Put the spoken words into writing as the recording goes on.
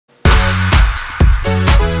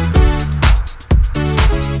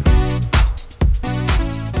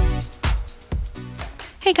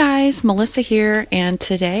guys, Melissa here, and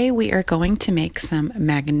today we are going to make some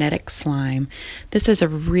magnetic slime. This is a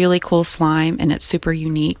really cool slime and it's super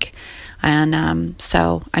unique, and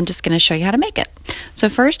so I'm just going to show you how to make it. So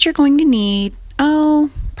first you're going to need,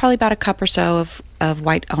 probably about a cup or so of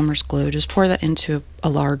white Elmer's glue. Just pour that into a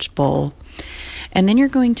large bowl. And then you're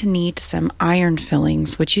going to need some iron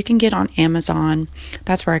fillings, which you can get on Amazon.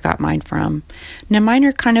 That's where I got mine from. Now mine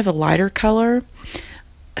are kind of a lighter color,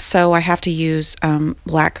 so I have to use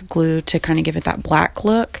black glue to kind of give it that black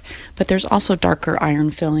look, but there's also darker iron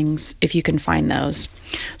fillings if you can find those.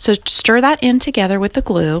 So stir that in together with the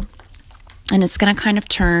glue, and it's going to kind of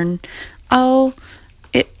turn,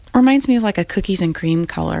 it reminds me of like a cookies and cream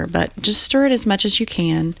color, but just stir it as much as you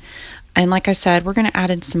can. And like I said, we're going to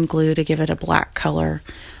add in some glue to give it a black color,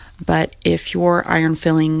 but if your iron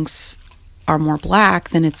fillings are more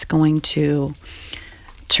black, then it's going to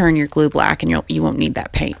turn your glue black and you won't need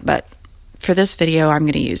that paint, but for this video I'm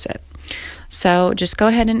going to use it. So just go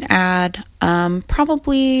ahead and add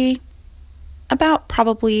probably a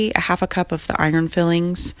half a cup of the iron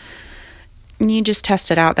fillings, and you just test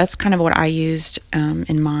it out. That's kind of what I used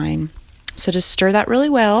in mine. So just stir that really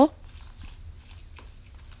well.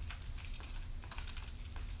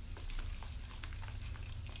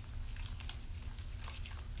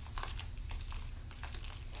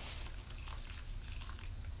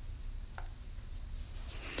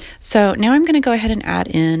 So now I'm going to go ahead and add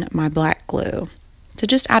in my black glue. So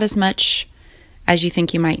just add as much as you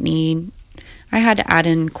think you might need. I had to add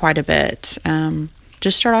in quite a bit.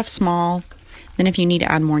 Just start off small. Then if you need to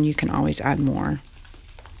add more, you can always add more.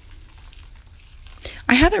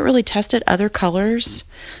 I haven't really tested other colors,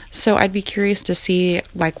 so I'd be curious to see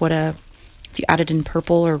like if you added in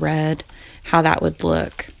purple or red, how that would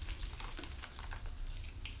look.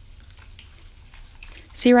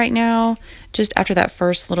 See, right now, just after that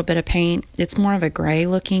first little bit of paint, it's more of a gray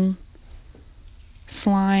looking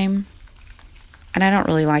slime. And I don't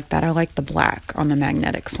really like that. I like the black on the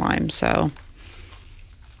magnetic slime. So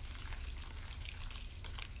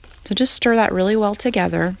just stir that really well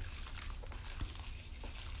together.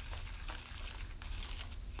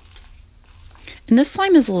 And this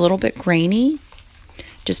slime is a little bit grainy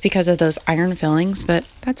just because of those iron fillings, but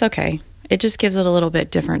that's okay. It just gives it a little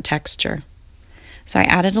bit different texture. So I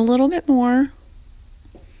added a little bit more.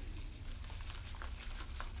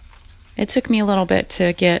 It took me a little bit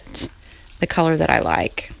to get the color that I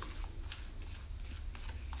like.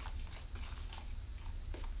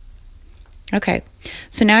 Okay,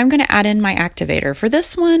 so now I'm going to add in my activator. For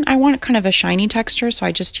this one, I want kind of a shiny texture, so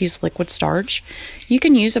I just use liquid starch. You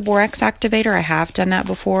can use a borax activator. I have done that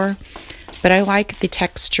before, but I like the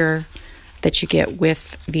texture that you get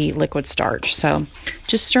with the liquid starch. So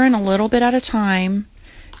just stir in a little bit at a time.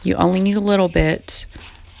 You only need a little bit,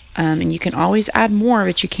 and you can always add more,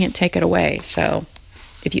 but you can't take it away. So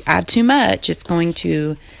if you add too much, it's going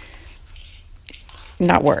to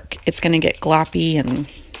not work. It's going to get gloppy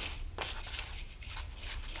and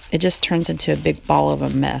it just turns into a big ball of a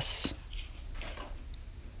mess.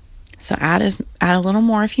 So add a little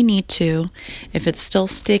more if you need to. If it's still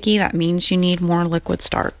sticky, that means you need more liquid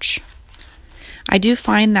starch. I do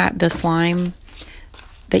find that the slime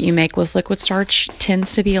that you make with liquid starch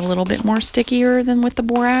tends to be a little bit more stickier than with the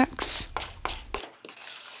borax.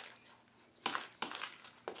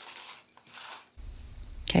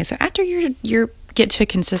 Okay, so after you get to a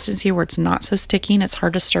consistency where it's not so sticky and it's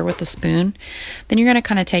hard to stir with the spoon, then you're going to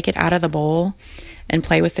kind of take it out of the bowl and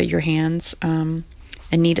play with your hands and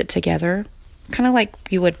knead it together, kind of like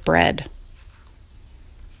you would bread.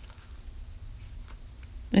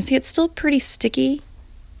 And see, it's still pretty sticky.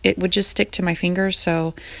 It would just stick to my fingers,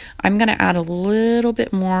 so I'm going to add a little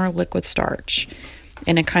bit more liquid starch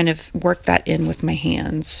and to kind of work that in with my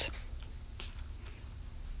hands.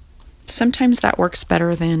 Sometimes that works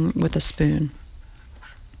better than with a spoon.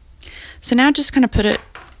 So now just kind of put it,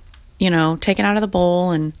 take it out of the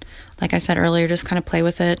bowl, and like I said earlier, just kind of play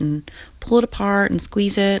with it and pull it apart and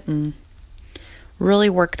squeeze it and really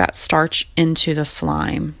work that starch into the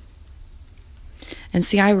slime. And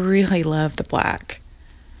see, I really love the black,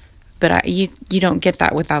 but you don't get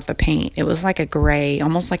that without the paint. It was like a gray,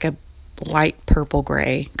 almost like a light purple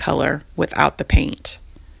gray color without the paint.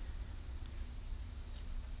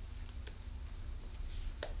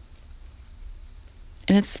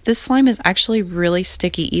 And this slime is actually really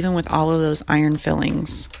sticky even with all of those iron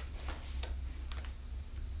fillings.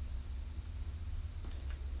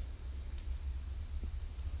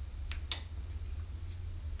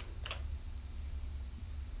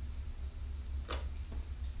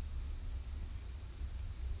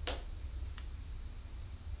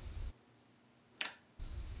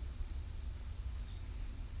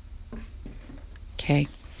 Okay,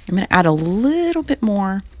 I'm going to add a little bit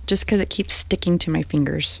more just because it keeps sticking to my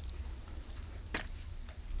fingers.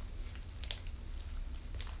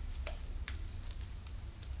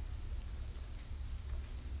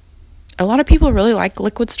 A lot of people really like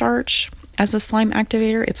liquid starch as a slime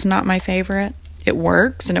activator. It's not my favorite. It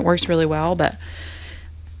works, and it works really well, but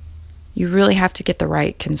you really have to get the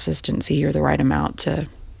right consistency or the right amount to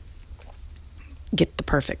get the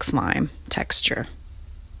perfect slime texture.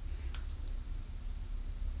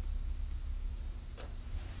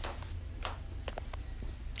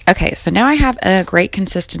 Okay, so now I have a great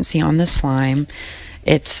consistency on this slime.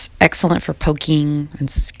 It's excellent for poking and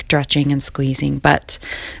stretching and squeezing, but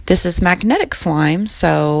this is magnetic slime,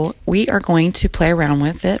 so we are going to play around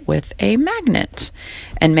with it with a magnet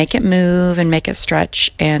and make it move and make it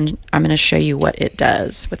stretch, and I'm going to show you what it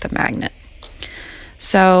does with a magnet.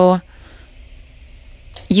 So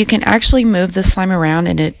you can actually move the slime around,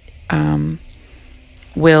 and it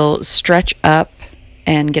will stretch up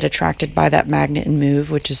and get attracted by that magnet and move,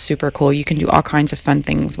 which is super cool. You can do all kinds of fun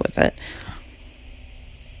things with it.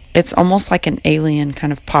 It's almost like an alien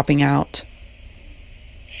kind of popping out.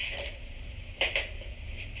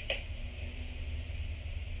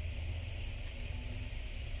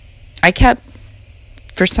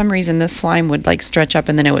 For some reason, this slime would like stretch up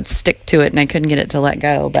and then it would stick to it and I couldn't get it to let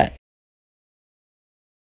go, but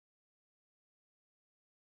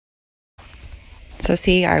so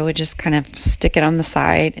see, I would just kind of stick it on the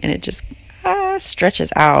side and it just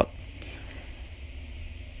stretches out.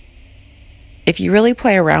 If you really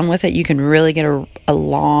play around with it, you can really get a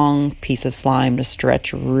long piece of slime to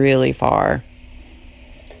stretch really far.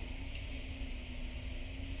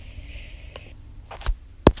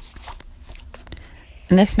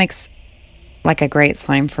 And this makes like a great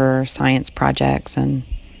slime for science projects and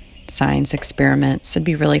science experiments. It'd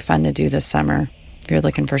be really fun to do this summer if you're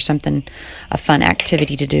looking for something, a fun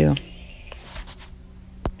activity to do.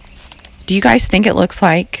 Do you guys think it looks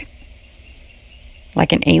like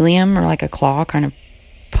an alien or like a claw kind of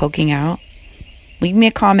poking out? Leave me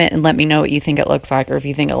a comment and let me know what you think it looks like, or if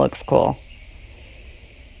you think it looks cool.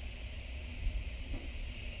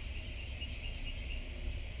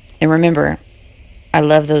 And remember, I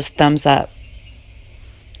love those thumbs up.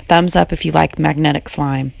 Thumbs up if you like magnetic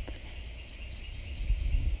slime.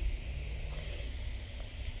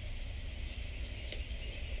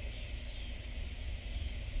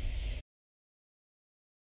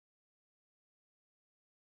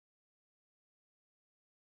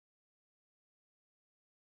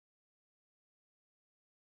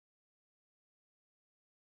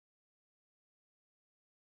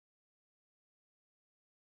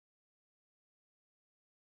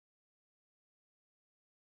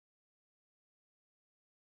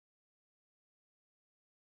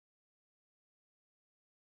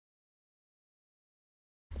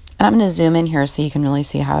 And I'm going to zoom in here so you can really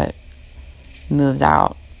see how it moves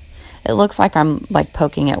out. It looks like I'm like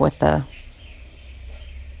poking it with the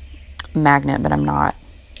magnet, but I'm not.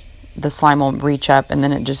 The slime will reach up and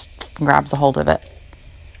then it just grabs a hold of it.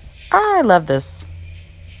 I love this.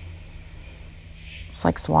 It's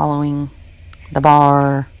like swallowing the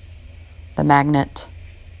bar, the magnet.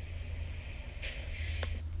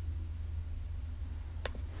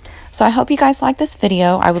 So I hope you guys like this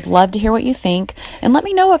video. I would love to hear what you think, and let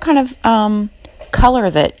me know what kind of color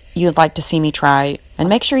that you'd like to see me try, and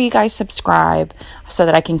make sure you guys subscribe so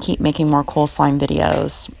that I can keep making more cool slime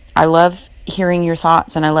videos. I love hearing your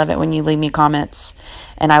thoughts, and I love it when you leave me comments,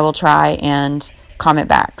 and I will try and comment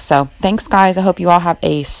back. So thanks guys. I hope you all have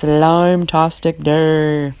a slime-tastic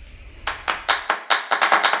day.